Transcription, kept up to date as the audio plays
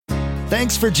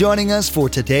Thanks for joining us for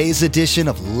today's edition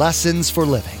of Lessons for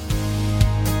Living.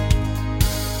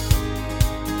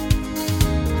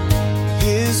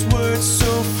 His word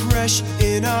so fresh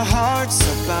in our hearts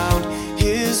abound.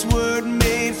 His word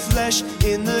made flesh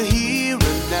in the here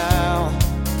and now.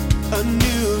 A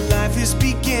new life is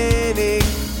beginning.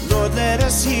 Lord, let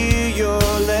us hear your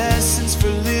lessons for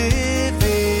living.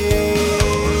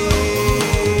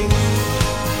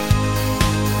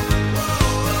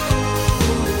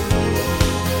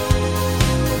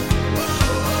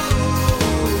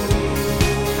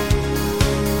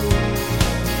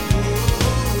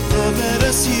 Lord, let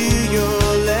us hear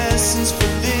your lessons for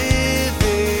living.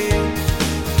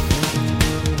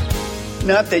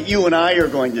 Not that you and I are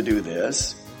going to do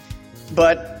this,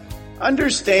 but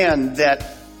understand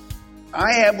that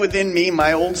I have within me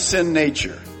my old sin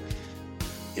nature.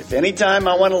 If any time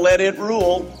I want to let it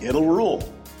rule, it'll rule.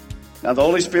 Now the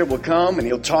Holy Spirit will come and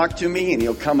He'll talk to me and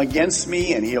He'll come against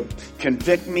me and He'll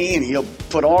convict me and He'll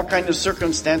put all kinds of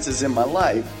circumstances in my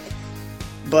life.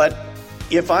 But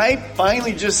if I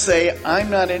finally just say, I'm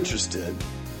not interested,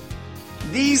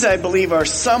 these, I believe, are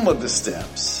some of the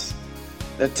steps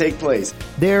that take place.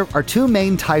 There are two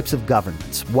main types of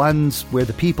governments, ones where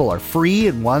the people are free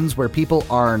and ones where people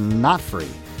are not free.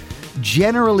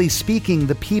 Generally speaking,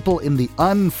 the people in the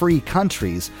unfree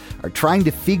countries are trying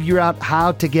to figure out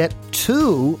how to get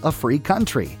to a free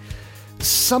country.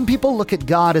 Some people look at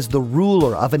God as the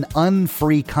ruler of an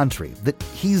unfree country, that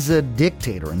He's a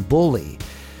dictator and bully.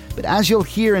 But as you'll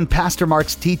hear in Pastor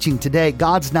Mark's teaching today,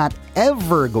 God's not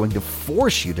ever going to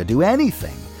force you to do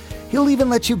anything. He'll even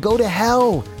let you go to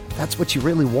hell if that's what you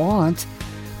really want.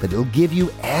 But He'll give you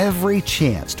every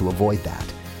chance to avoid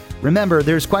that. Remember,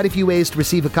 there's quite a few ways to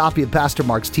receive a copy of Pastor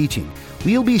Mark's teaching.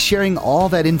 We'll be sharing all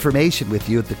that information with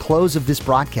you at the close of this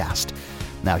broadcast.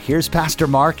 Now here's Pastor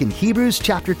Mark in Hebrews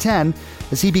chapter 10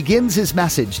 as he begins his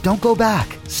message. Don't go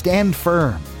back. Stand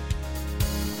firm.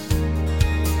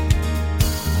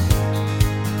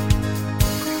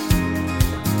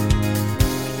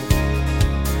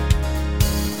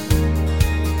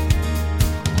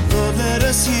 Let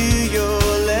us hear your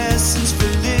lessons for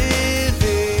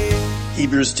living.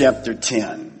 Hebrews chapter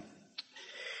 10.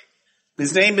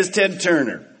 His name is Ted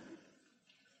Turner.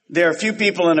 There are few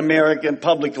people in American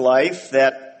public life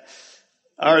that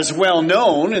are as well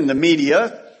known in the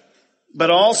media,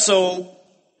 but also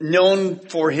known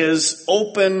for his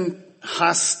open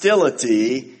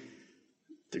hostility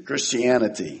to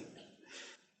Christianity.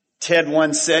 Ted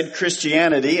once said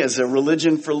Christianity is a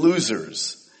religion for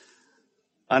losers.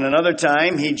 On another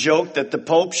time, he joked that the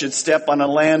Pope should step on a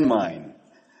landmine.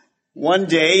 One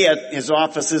day at his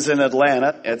offices in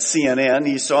Atlanta at CNN,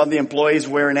 he saw the employees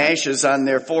wearing ashes on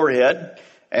their forehead,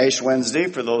 Ash Wednesday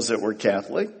for those that were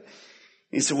Catholic.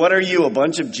 He said, "What are you, a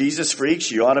bunch of Jesus freaks?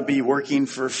 You ought to be working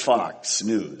for Fox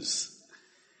News."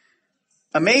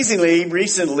 Amazingly,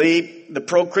 recently, the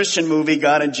pro-Christian movie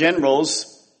God of Generals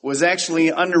was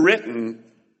actually underwritten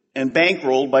and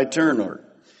bankrolled by Turner.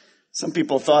 Some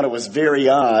people thought it was very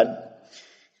odd.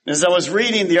 As I was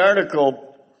reading the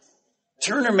article,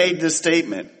 Turner made this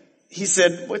statement. He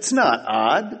said, well, it's not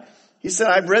odd. He said,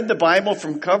 I've read the Bible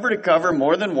from cover to cover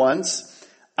more than once.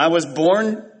 I was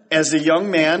born as a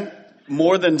young man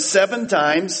more than 7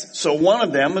 times, so one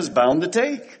of them is bound to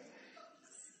take.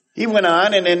 He went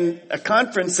on, and in a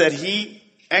conference that he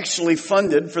actually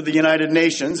funded for the United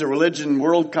Nations, a Religion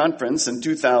World Conference in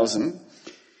 2000,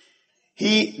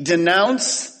 he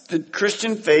denounced the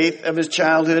Christian faith of his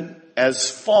childhood as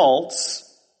false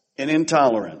and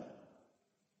intolerant.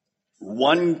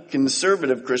 One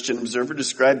conservative Christian observer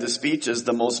described the speech as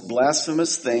the most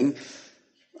blasphemous thing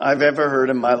I've ever heard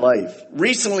in my life.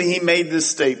 Recently, he made this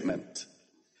statement.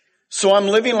 So I'm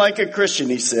living like a Christian,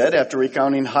 he said, after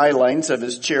recounting highlights of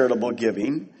his charitable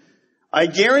giving. I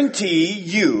guarantee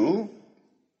you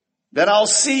that I'll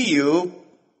see you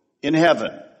in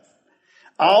heaven.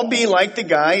 I'll be like the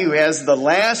guy who has the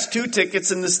last 2 tickets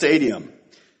in the stadium.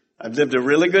 I've lived a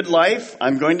really good life.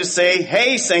 I'm going to say,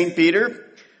 hey, St. Peter,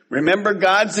 remember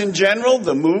Gods in General,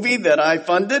 the movie that I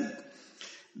funded?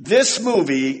 This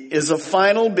movie is a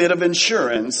final bit of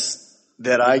insurance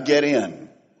that I get in.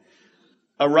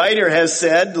 A writer has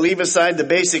said, leave aside the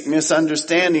basic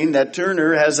misunderstanding that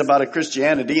Turner has about a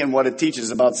Christianity and what it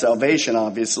teaches about salvation,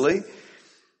 obviously.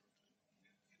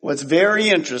 What's very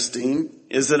interesting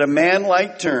is that a man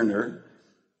like Turner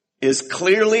is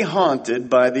clearly haunted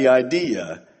by the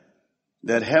idea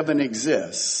that heaven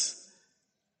exists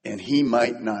and he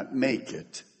might not make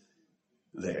it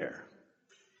there.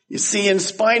 You see, in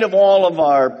spite of all of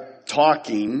our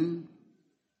talking,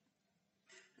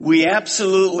 we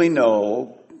absolutely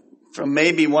know from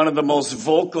maybe one of the most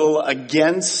vocal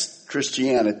against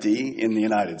Christianity in the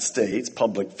United States,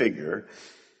 public figure,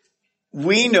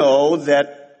 we know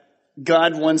that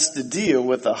God wants to deal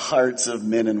with the hearts of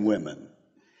men and women.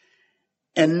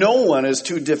 And no one is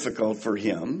too difficult for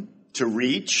him to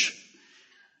reach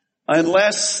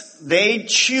unless they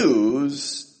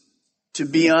choose to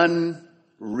be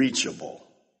unreachable.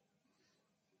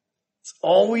 It's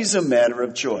always a matter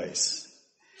of choice.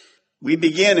 We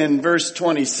begin in verse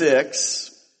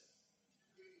 26,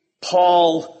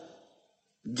 Paul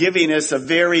giving us a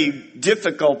very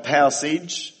difficult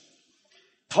passage.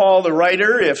 Paul the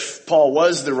writer, if Paul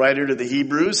was the writer to the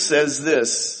Hebrews, says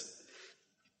this: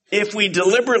 if we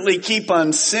deliberately keep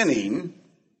on sinning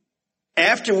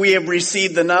after we have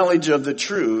received the knowledge of the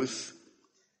truth,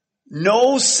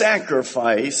 no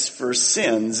sacrifice for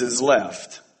sins is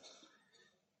left,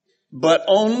 but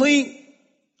only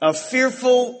a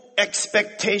fearful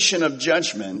expectation of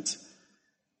judgment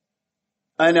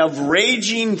and of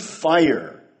raging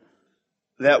fire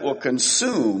that will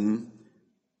consume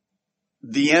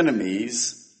the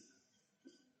enemies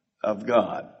of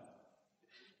God.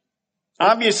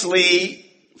 Obviously,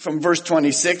 from verse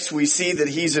 26, we see that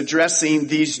he's addressing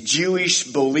these Jewish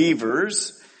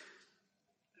believers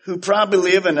who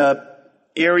probably live in an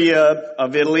area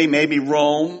of Italy, maybe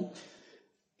Rome,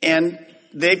 and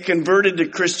they've converted to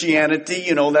Christianity.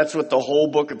 You know, that's what the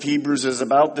whole book of Hebrews is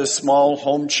about, this small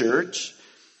home church.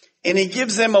 And he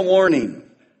gives them a warning.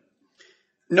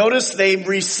 Notice they've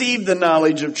received the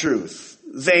knowledge of truth.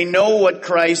 They know what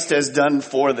Christ has done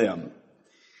for them.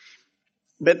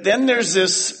 But then there's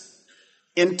this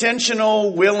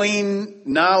intentional, willing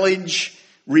knowledge,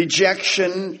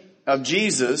 rejection of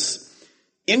Jesus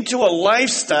into a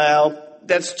lifestyle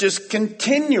that's just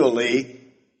continually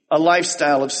a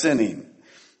lifestyle of sinning.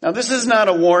 Now, this is not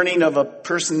a warning of a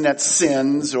person that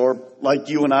sins or like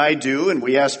you and I do, and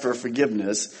we ask for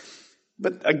forgiveness.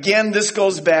 But again, this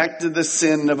goes back to the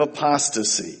sin of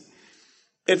apostasy.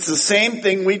 It's the same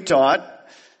thing we taught.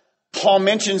 Paul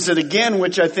mentions it again,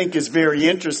 which I think is very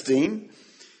interesting.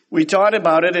 We taught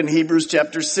about it in Hebrews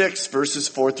chapter 6, verses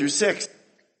 4 through 6.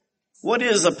 What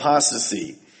is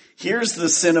apostasy? Here's the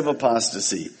sin of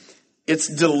apostasy. It's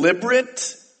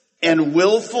deliberate and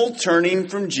willful turning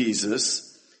from Jesus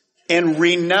and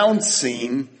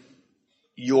renouncing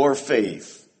your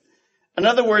faith. In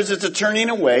other words, it's a turning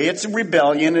away, it's a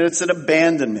rebellion, and it's an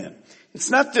abandonment. It's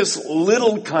not this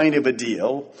little kind of a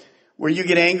deal where you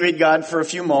get angry at God for a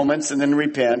few moments and then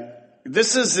repent.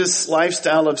 This is this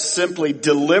lifestyle of simply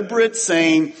deliberate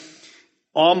saying,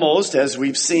 almost as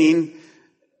we've seen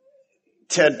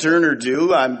Ted Turner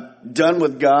do, I'm done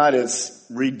with God, it's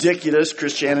ridiculous,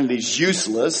 Christianity's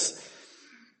useless.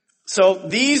 So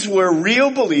these were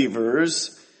real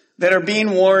believers that are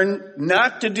being warned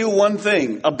not to do one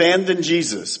thing, abandon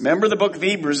Jesus. Remember, the book of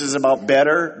Hebrews is about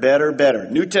better, better, better.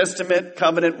 New Testament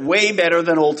covenant, way better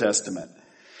than Old Testament.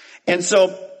 And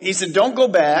so he said, don't go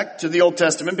back to the Old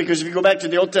Testament, because if you go back to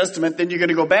the Old Testament, then you're going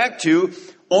to go back to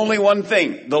only one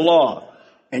thing, the law.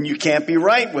 And you can't be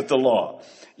right with the law.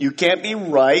 You can't be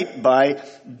right by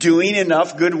doing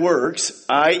enough good works,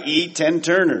 i.e. Ted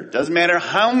Turner. Doesn't matter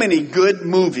how many good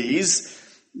movies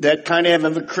that kind of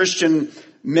have a Christian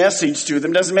message to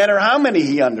them. Doesn't matter how many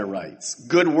he underwrites.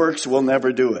 Good works will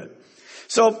never do it.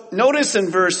 So notice in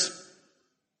verse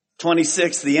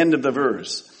 26, the end of the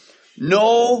verse,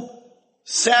 no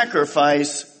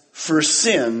sacrifice for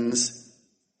sins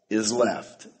is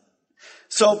left.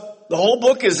 So the whole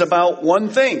book is about one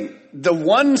thing, the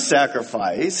one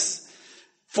sacrifice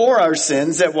for our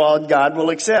sins that God will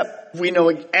accept. We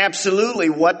know absolutely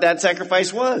what that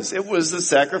sacrifice was. It was the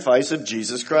sacrifice of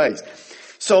Jesus Christ.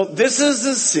 So this is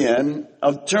the sin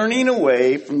of turning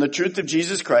away from the truth of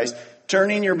Jesus Christ,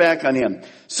 turning your back on him.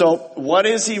 So what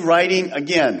is he writing?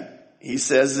 Again, he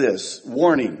says this,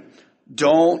 warning,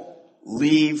 don't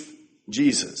leave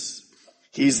Jesus.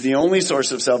 He's the only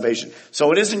source of salvation.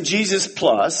 So it isn't Jesus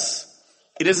plus.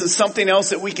 It isn't something else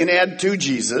that we can add to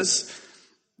Jesus.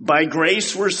 By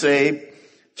grace we're saved.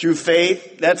 Through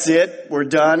faith, that's it. We're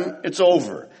done. It's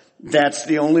over. That's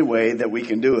the only way that we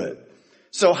can do it.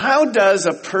 So how does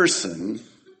a person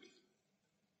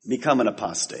become an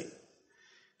apostate?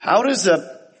 How does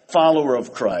a follower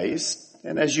of Christ,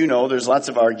 and as you know, there's lots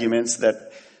of arguments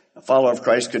that a follower of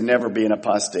Christ could never be an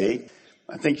apostate.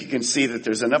 I think you can see that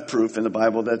there's enough proof in the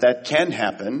Bible that that can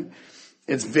happen.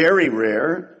 It's very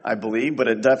rare, I believe, but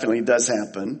it definitely does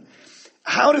happen.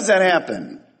 How does that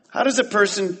happen? How does a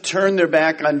person turn their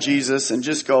back on Jesus and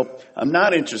just go, I'm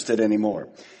not interested anymore?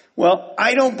 Well,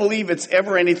 I don't believe it's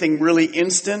ever anything really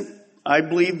instant. I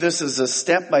believe this is a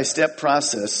step-by-step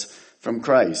process from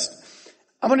Christ.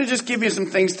 I'm going to just give you some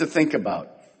things to think about.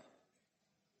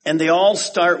 And they all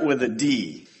start with a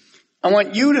D. I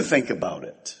want you to think about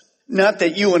it. Not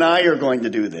that you and I are going to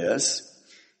do this,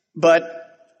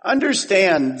 but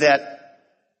understand that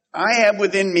I have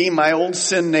within me my old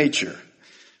sin nature.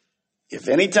 If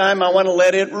any time I want to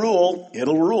let it rule,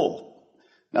 it'll rule.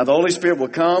 Now the Holy Spirit will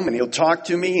come and He'll talk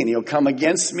to me and He'll come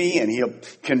against me and He'll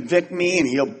convict me and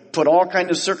He'll put all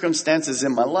kinds of circumstances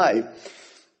in my life.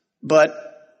 But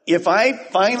if I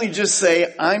finally just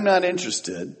say, I'm not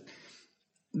interested,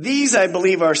 these, I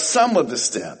believe, are some of the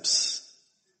steps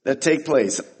that take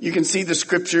place. You can see the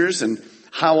scriptures and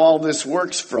how all this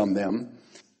works from them.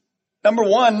 Number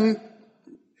one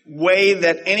way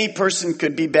that any person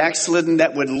could be backslidden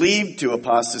that would lead to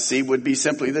apostasy would be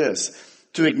simply this: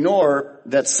 to ignore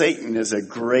that Satan is a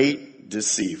great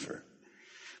deceiver.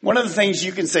 One of the things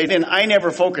you can say, and I never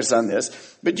focus on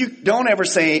this, but you don't ever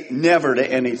say never to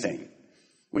anything.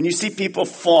 When you see people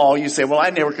fall, you say, well, I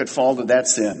never could fall to that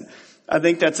sin. I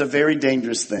think that's a very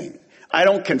dangerous thing. I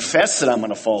don't confess that I'm going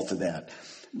to fall to that,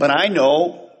 but I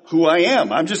know who I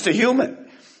am. I'm just a human.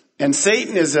 And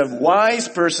Satan is a wise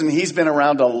person. He's been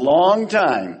around a long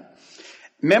time.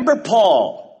 Remember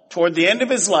Paul, toward the end of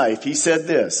his life, he said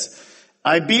this: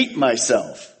 I beat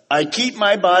myself. I keep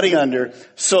my body under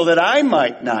so that I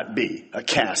might not be a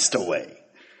castaway.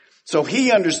 So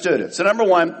he understood it. So number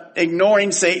one,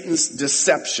 ignoring Satan's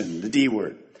deception, the D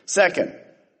word. Second,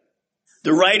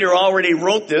 the writer already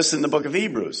wrote this in the book of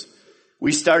Hebrews.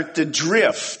 We start to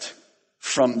drift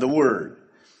from the word.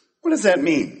 What does that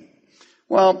mean?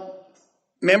 Well,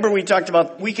 remember we talked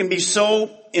about we can be so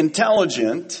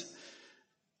intelligent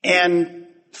and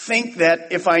think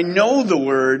that if I know the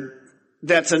word,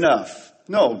 that's enough.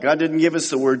 No, God didn't give us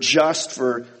the word just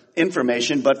for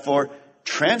information, but for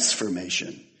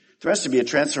transformation. There has to be a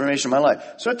transformation in my life.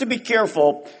 So I have to be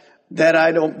careful that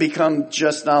I don't become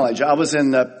just knowledge. I was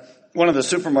in one of the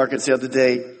supermarkets the other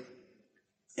day,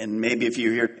 and maybe if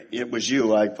you hear it was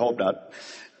you, I hope not,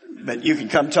 but you can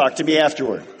come talk to me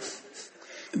afterward.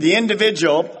 The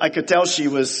individual, I could tell she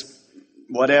was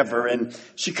whatever, and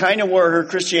she kind of wore her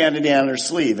Christianity on her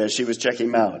sleeve as she was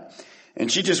checking them out. And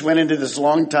she just went into this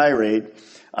long tirade.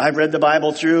 I've read the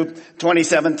Bible through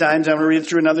 27 times. I'm going to read it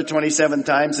through another 27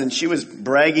 times. And she was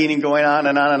bragging and going on.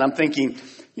 And I'm thinking,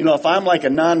 if I'm like a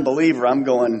non-believer, I'm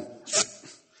going,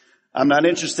 I'm not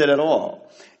interested at all.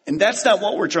 And that's not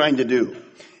what we're trying to do.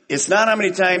 It's not how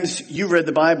many times you read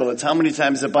the Bible. It's how many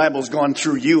times the Bible's gone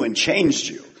through you and changed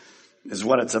you is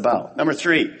what it's about. Number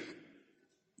 3,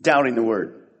 doubting the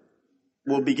word.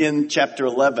 We'll begin chapter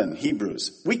 11,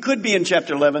 Hebrews. We could be in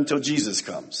chapter 11 till Jesus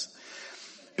comes,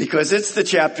 because it's the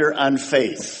chapter on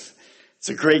faith. It's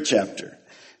a great chapter.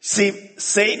 See,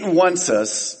 Satan wants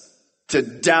us to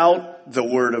doubt the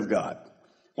word of God.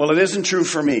 Well, it isn't true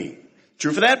for me.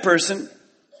 True for that person,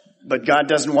 but God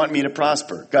doesn't want me to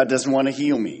prosper. God doesn't want to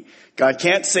heal me. God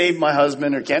can't save my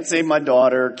husband or can't save my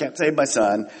daughter, or can't save my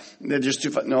son. They're just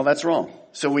too far. No, that's wrong.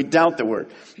 So we doubt the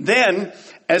word. Then,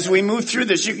 as we move through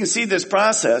this, you can see this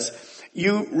process.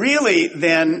 You really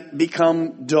then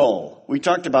become dull. We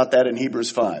talked about that in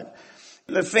Hebrews 5.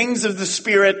 The things of the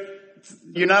Spirit,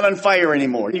 you're not on fire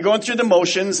anymore. You're going through the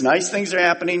motions. Nice things are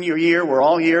happening. You're here. We're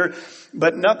all here.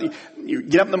 But nothing. You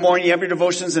get up in the morning, you have your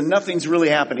devotions, and nothing's really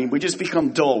happening. We just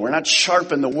become dull. We're not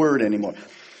sharp in the word anymore.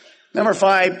 Number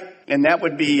 5, and that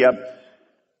would be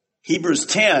Hebrews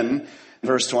 10,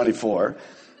 verse 24.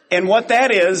 And what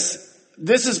that is,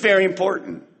 this is very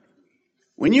important.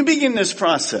 When you begin this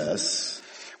process,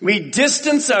 we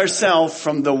distance ourselves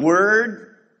from the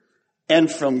Word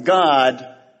and from God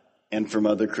and from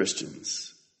other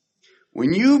Christians.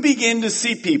 When you begin to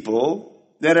see people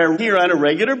that are here on a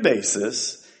regular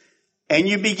basis and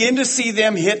you begin to see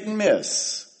them hit and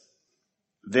miss,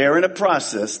 they're in a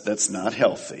process that's not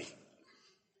healthy.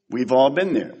 We've all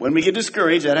been there. When we get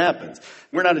discouraged, that happens.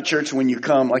 We're not a church when you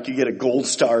come, like you get a gold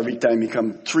star every time you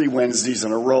come 3 Wednesdays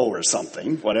in a row or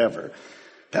something, whatever.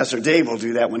 Pastor Dave will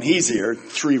do that when he's here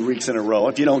 3 weeks in a row.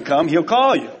 If you don't come, he'll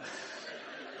call you.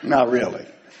 Not really.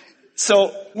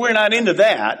 So we're not into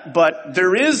that, but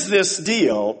there is this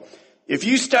deal. If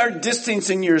you start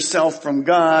distancing yourself from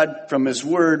God, from His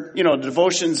Word,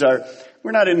 devotions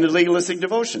we're not into legalistic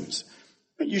devotions.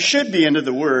 But you should be into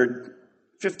the Word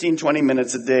 15, 20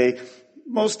 minutes a day,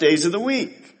 most days of the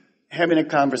week, having a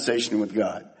conversation with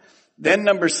God. Then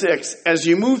number 6, as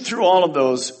you move through all of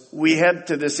those, we head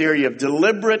to this area of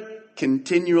deliberate,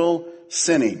 continual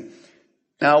sinning.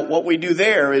 Now, what we do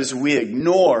there is we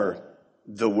ignore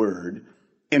the Word,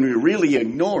 and we're really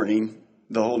ignoring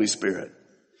the Holy Spirit.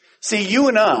 See, you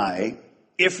and I,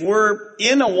 if we're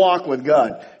in a walk with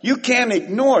God, you can't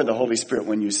ignore the Holy Spirit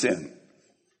when you sin.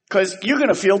 because you're going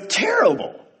to feel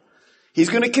terrible. He's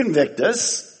going to convict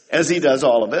us, as he does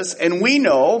all of us. And we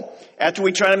know, after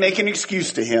we try to make an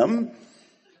excuse to him,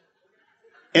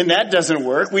 and that doesn't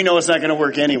work, we know it's not going to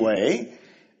work anyway.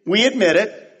 We admit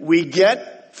it, we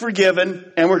get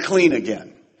forgiven, and we're clean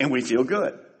again. And we feel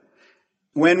good.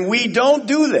 When we don't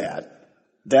do that,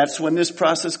 that's when this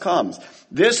process comes.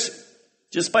 This,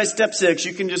 just by step 6,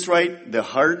 you can just write the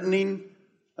hardening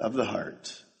of the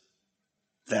heart.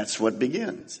 That's what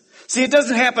begins. See, it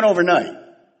doesn't happen overnight.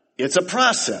 It's a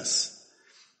process.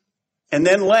 And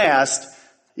then last,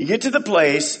 you get to the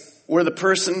place where the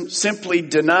person simply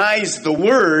denies the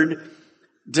word,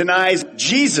 denies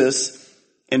Jesus,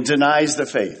 and denies the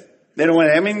faith. They don't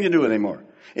want anything to do with it anymore.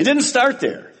 It didn't start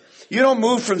there. You don't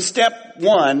move from step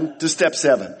 1 to step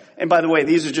 7. And by the way,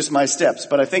 these are just my steps,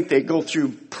 but I think they go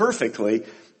through perfectly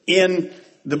in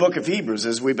the book of Hebrews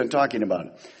as we've been talking about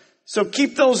it. So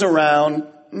keep those around,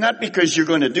 not because you're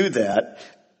going to do that,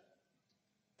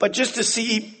 but just to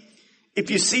see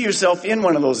if you see yourself in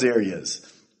one of those areas.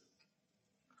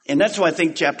 And that's why I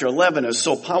think chapter 11 is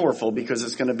so powerful, because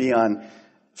it's going to be on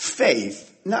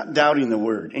faith, not doubting the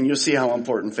word. And you'll see how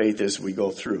important faith is as we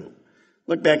go through.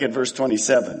 Look back at verse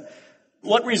 27.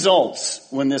 What results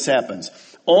when this happens?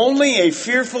 Only a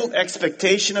fearful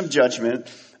expectation of judgment,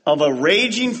 of a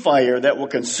raging fire that will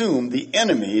consume the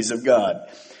enemies of God.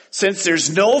 Since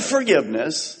there's no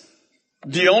forgiveness,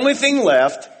 the only thing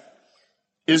left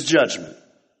is judgment,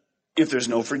 if there's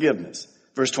no forgiveness.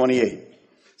 Verse 28.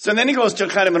 So then he goes to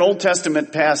kind of an Old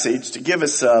Testament passage to give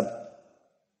us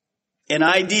an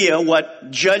idea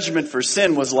what judgment for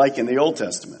sin was like in the Old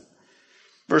Testament.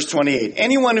 Verse 28.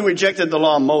 Anyone who rejected the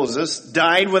law of Moses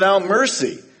died without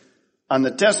mercy on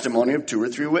the testimony of 2 or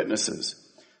 3 witnesses.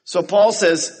 So Paul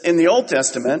says in the Old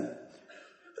Testament,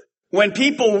 when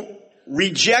people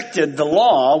rejected the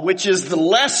law, which is the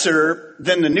lesser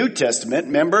than the New Testament,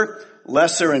 remember,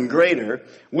 lesser and greater,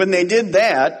 when they did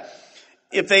that,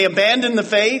 if they abandoned the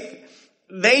faith,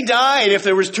 they died. If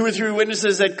there was 2 or 3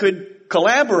 witnesses that could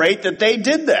collaborate that they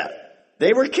did that,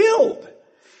 they were killed.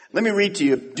 Let me read to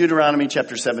you Deuteronomy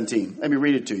chapter 17. Let me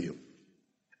read it to you.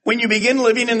 When you begin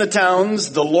living in the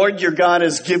towns the Lord your God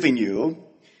is giving you,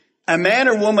 a man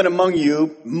or woman among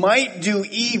you might do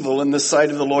evil in the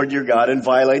sight of the Lord your God and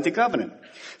violate the covenant.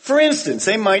 For instance,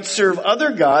 they might serve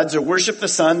other gods or worship the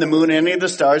sun, the moon, any of the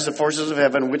stars, the forces of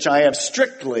heaven, which I have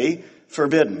strictly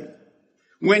forbidden.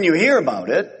 When you hear about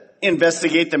it,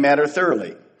 investigate the matter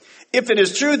thoroughly. If it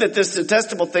is true that this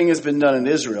detestable thing has been done in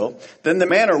Israel, then the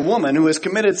man or woman who has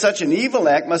committed such an evil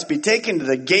act must be taken to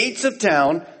the gates of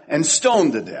town and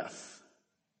stoned to death.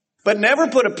 But never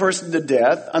put a person to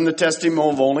death on the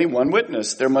testimony of only one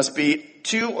witness. There must be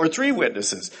 2 or 3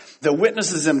 witnesses. The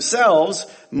witnesses themselves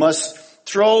must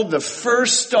throw the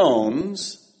first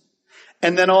stones,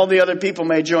 and then all the other people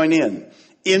may join in.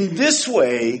 In this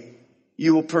way,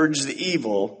 you will purge the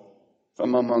evil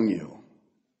from among you.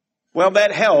 Well,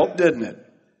 that helped, didn't it?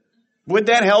 Would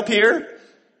that help here?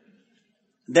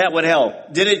 That would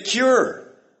help. Did it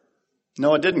cure?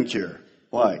 No, it didn't cure.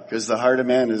 Why? Because the heart of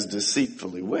man is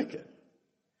deceitfully wicked.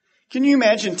 Can you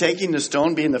imagine taking the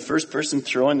stone, being the first person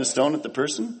throwing the stone at the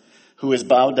person who has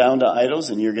bowed down to idols,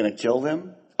 and you're going to kill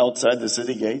them outside the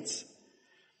city gates?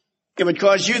 It would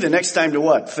cause you the next time to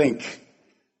what? Think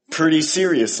pretty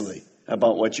seriously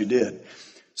about what you did.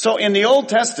 So in the Old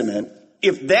Testament,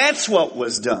 if that's what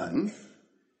was done,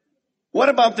 what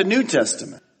about the New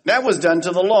Testament? That was done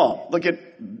to the law. Look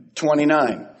at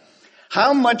 29.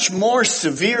 How much more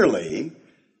severely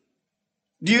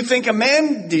do you think a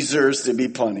man deserves to be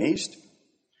punished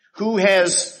who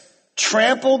has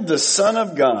trampled the Son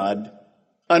of God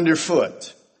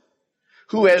underfoot,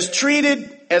 who has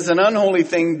treated as an unholy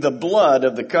thing the blood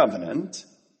of the covenant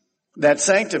that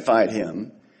sanctified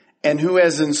him, and who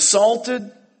has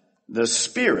insulted the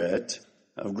Spirit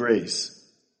of grace?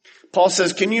 Paul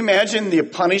says, can you imagine the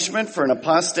punishment for an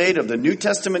apostate of the New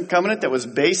Testament covenant that was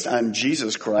based on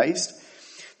Jesus Christ?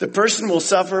 The person will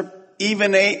suffer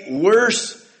even a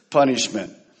worse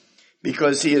punishment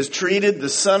because he has treated the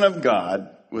Son of God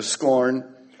with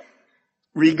scorn,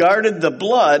 regarded the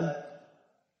blood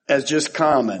as just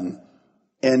common,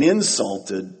 and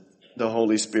insulted the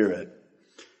Holy Spirit.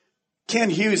 Ken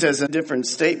Hughes has a different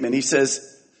statement. He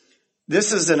says,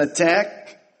 this is an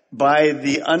attack by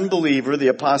the unbeliever, the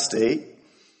apostate,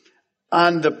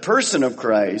 on the person of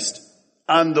Christ,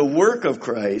 on the work of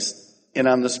Christ, and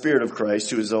on the Spirit of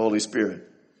Christ, who is the Holy Spirit.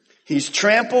 He's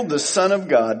trampled the Son of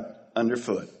God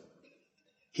underfoot.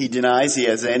 He denies he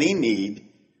has any need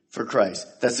for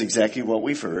Christ. That's exactly what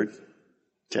we've heard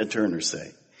Ted Turner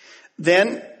say.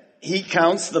 Then he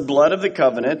counts the blood of the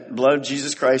covenant, blood of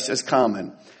Jesus Christ, as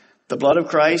common. The blood of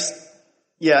Christ,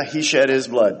 yeah, he shed his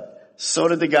blood. So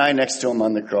did the guy next to him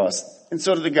on the cross. And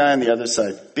so did the guy on the other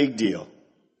side. Big deal.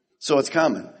 So it's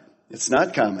common. It's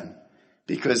not common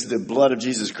because the blood of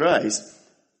Jesus Christ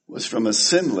was from a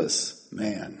sinless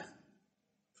man.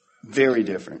 Very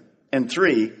different. And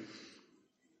 3,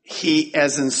 he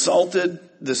has insulted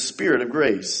the Spirit of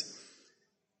grace.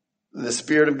 The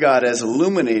Spirit of God has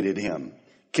illuminated him,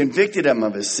 convicted him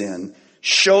of his sin,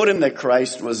 showed him that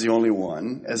Christ was the only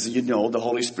one. As you know, the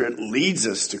Holy Spirit leads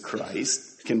us to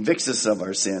Christ, convicts us of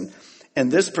our sin.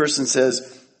 And this person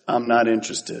says, I'm not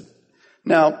interested.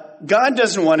 Now, God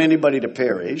doesn't want anybody to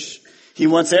perish. He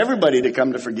wants everybody to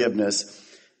come to forgiveness.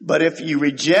 But if you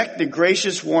reject the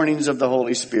gracious warnings of the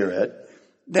Holy Spirit,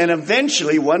 then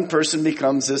eventually one person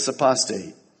becomes this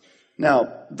apostate.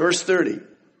 Now, verse 30.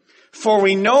 For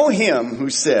we know him who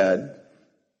said,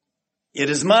 it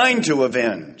is mine to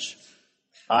avenge.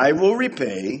 I will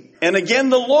repay, and again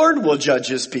the Lord will judge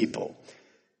his people.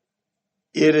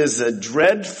 It is a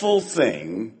dreadful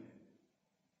thing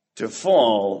to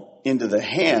fall into the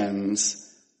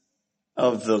hands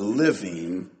of the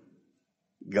living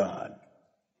God.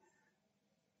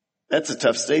 That's a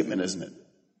tough statement, isn't it?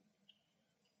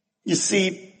 You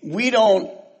see, we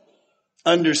don't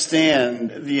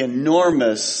understand the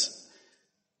enormous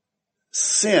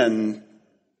sin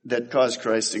that caused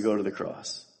Christ to go to the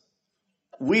cross.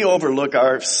 We overlook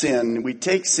our sin. We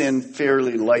take sin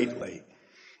fairly lightly.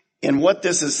 And what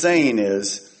this is saying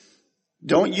is,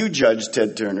 don't you judge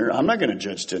Ted Turner. I'm not going to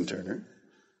judge Ted Turner.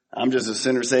 I'm just a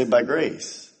sinner saved by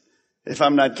grace. If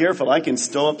I'm not careful, I can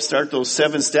still start those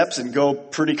 7 steps and go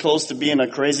pretty close to being a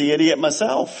crazy idiot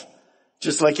myself,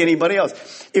 just like anybody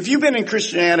else. If you've been in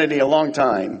Christianity a long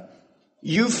time,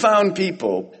 you've found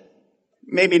people,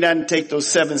 maybe not take those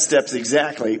 7 steps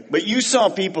exactly, but you saw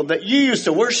people that you used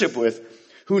to worship with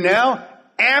who now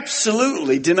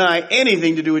absolutely deny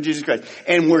anything to do with Jesus Christ.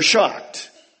 And we're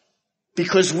shocked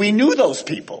because we knew those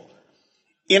people.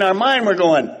 In our mind, we're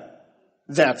going,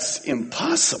 that's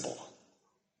impossible.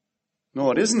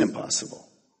 No, it isn't impossible.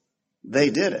 They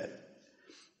did it.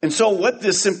 And so what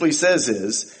this simply says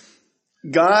is,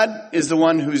 God is the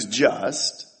one who's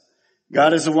just.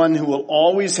 God is the one who will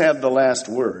always have the last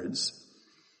words.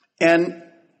 And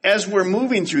as we're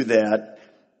moving through that,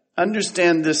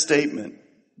 understand this statement.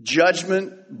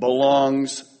 Judgment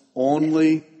belongs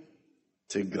only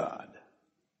to God.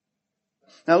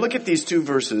 Now look at these 2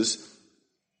 verses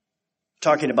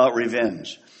talking about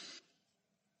revenge.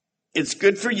 It's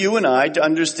good for you and I to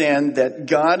understand that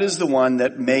God is the one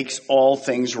that makes all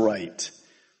things right.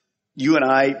 You and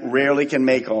I rarely can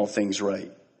make all things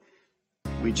right.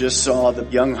 We just saw the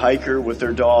young hiker with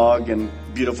their dog and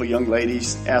beautiful young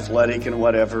ladies, athletic and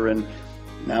whatever, and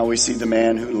now we see the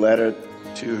man who led her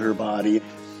to her body.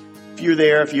 If you're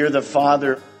there, if you're the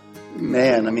father,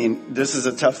 man, I mean, this is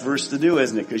a tough verse to do,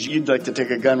 isn't it? Because you'd like to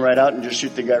take a gun right out and just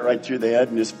shoot the guy right through the head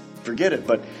and just forget it.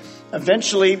 But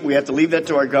eventually, we have to leave that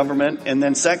to our government. And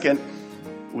then second,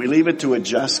 we leave it to a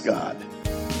just God.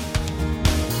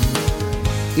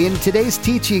 In today's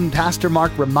teaching, Pastor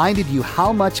Mark reminded you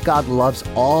how much God loves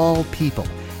all people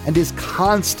and is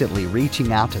constantly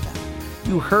reaching out to them.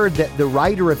 You heard that the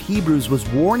writer of Hebrews was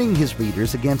warning his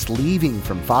readers against leaving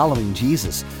from following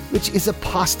Jesus, which is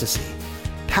apostasy.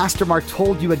 Pastor Mark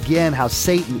told you again how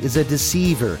Satan is a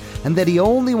deceiver and that he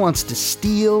only wants to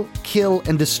steal, kill,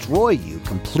 and destroy you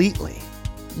completely.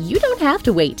 You don't have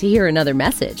to wait to hear another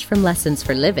message from Lessons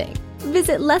for Living.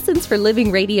 Visit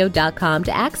lessonsforlivingradio.com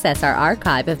to access our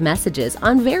archive of messages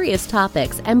on various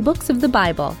topics and books of the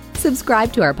Bible.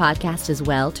 Subscribe to our podcast as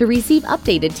well to receive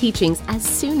updated teachings as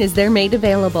soon as they're made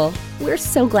available. We're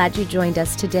so glad you joined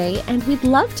us today, and we'd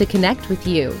love to connect with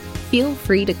you. Feel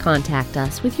free to contact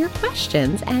us with your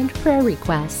questions and prayer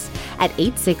requests at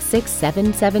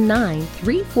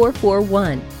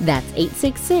 866-779-3441. That's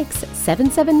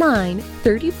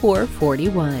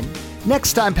 866-779-3441.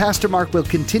 Next time, Pastor Mark will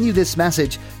continue this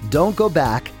message, Don't Go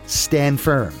Back, Stand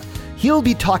Firm. He'll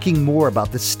be talking more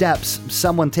about the steps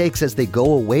someone takes as they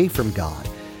go away from God.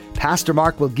 Pastor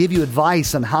Mark will give you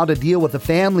advice on how to deal with a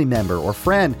family member or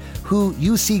friend who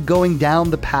you see going down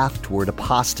the path toward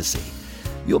apostasy.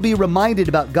 You'll be reminded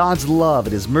about God's love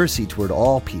and His mercy toward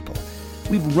all people.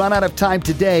 We've run out of time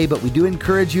today, but we do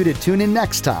encourage you to tune in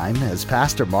next time as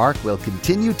Pastor Mark will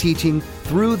continue teaching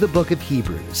through the book of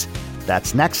Hebrews.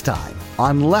 That's next time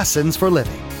on Lessons for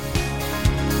Living.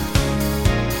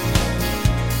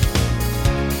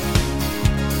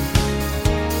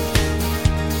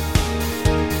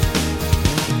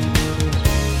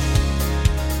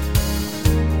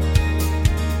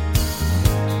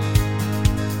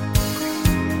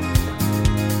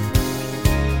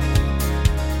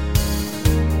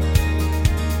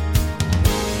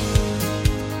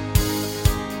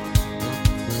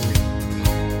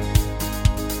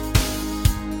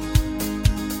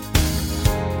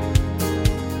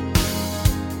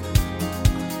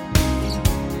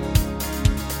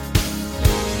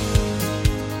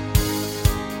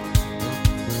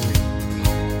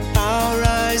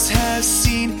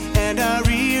 seen and our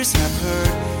ears have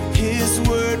heard. His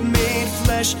word made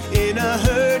flesh in a